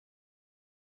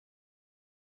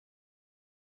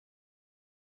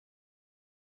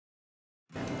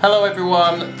Hello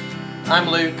everyone, I'm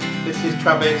Luke, This is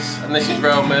Travis. and this is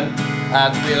Roman,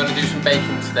 and we're going to do some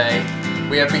baking today.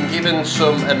 We have been given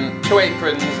some 2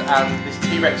 aprons and this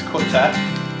Trex cutter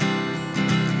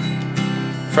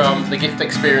from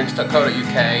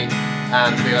thegiftexperience.co.uk,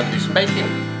 and we're going to do some baking.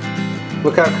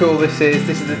 Look how cool this is.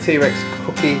 This is the Trex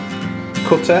cookie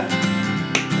cutter.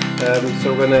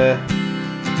 So we're going to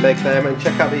make them, and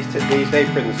check out these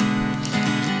aprons.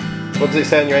 What does it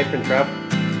say on your apron, Trav?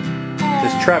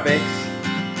 There's Travis,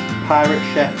 pirate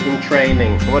chef in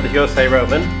training. And what does yours say,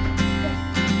 Roman?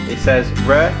 It says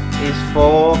R is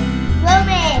for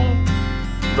Roman.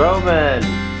 Roman.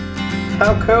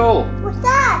 How cool! What's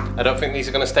that? I don't think these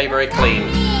are going to stay very clean.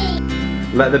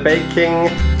 Let the baking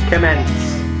commence.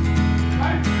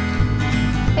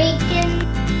 Bacon.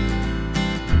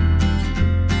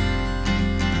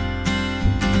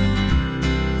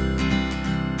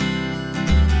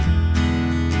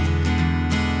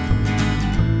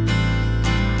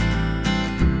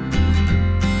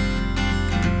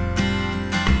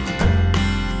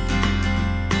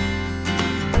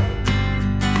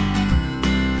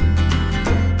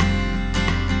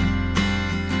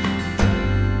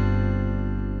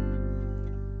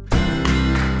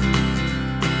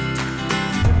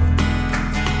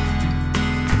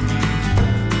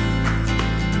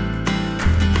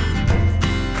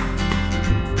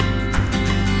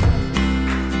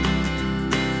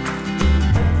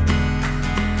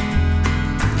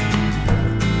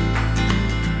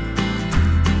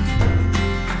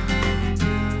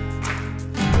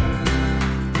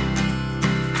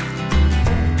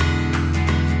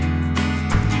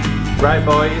 Right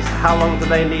boys, how long do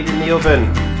they need in the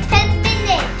oven? 10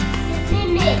 minutes.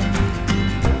 10 minutes.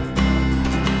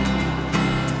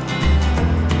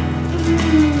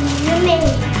 Yummy.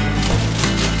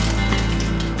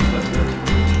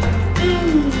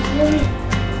 Yummy.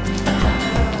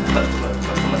 That's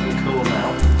looking cool now.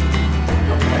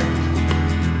 Okay.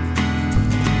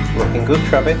 Looking good,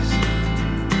 Travis.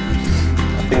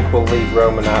 I think we'll leave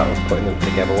Roman out of putting them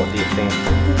together. What do you think?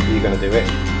 Are you going to do it?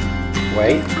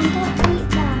 Wait. I don't eat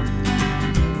that.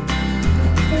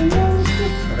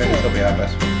 I think this will be our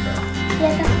best one, Trav.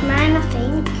 Yeah, that's mine, I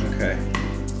think. Okay.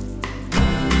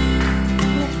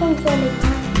 This one's really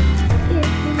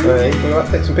nice. Wait, we'll have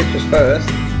to take some pictures first.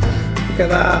 Look at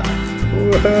that.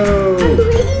 Whoa. I'm going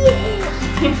to eat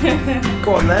it. Go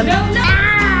on then. No.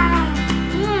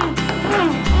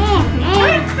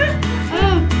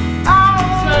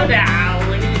 Slow down,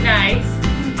 isn't it nice?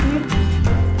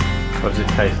 What does it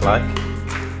taste like?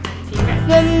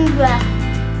 Ginger.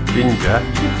 Ginger.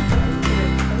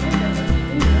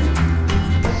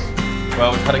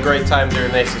 Well, we've had a great time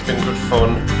doing this, it's been good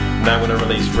fun. Now I'm going to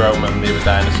release Roman and the other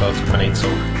dinosaurs to come and eat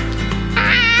some.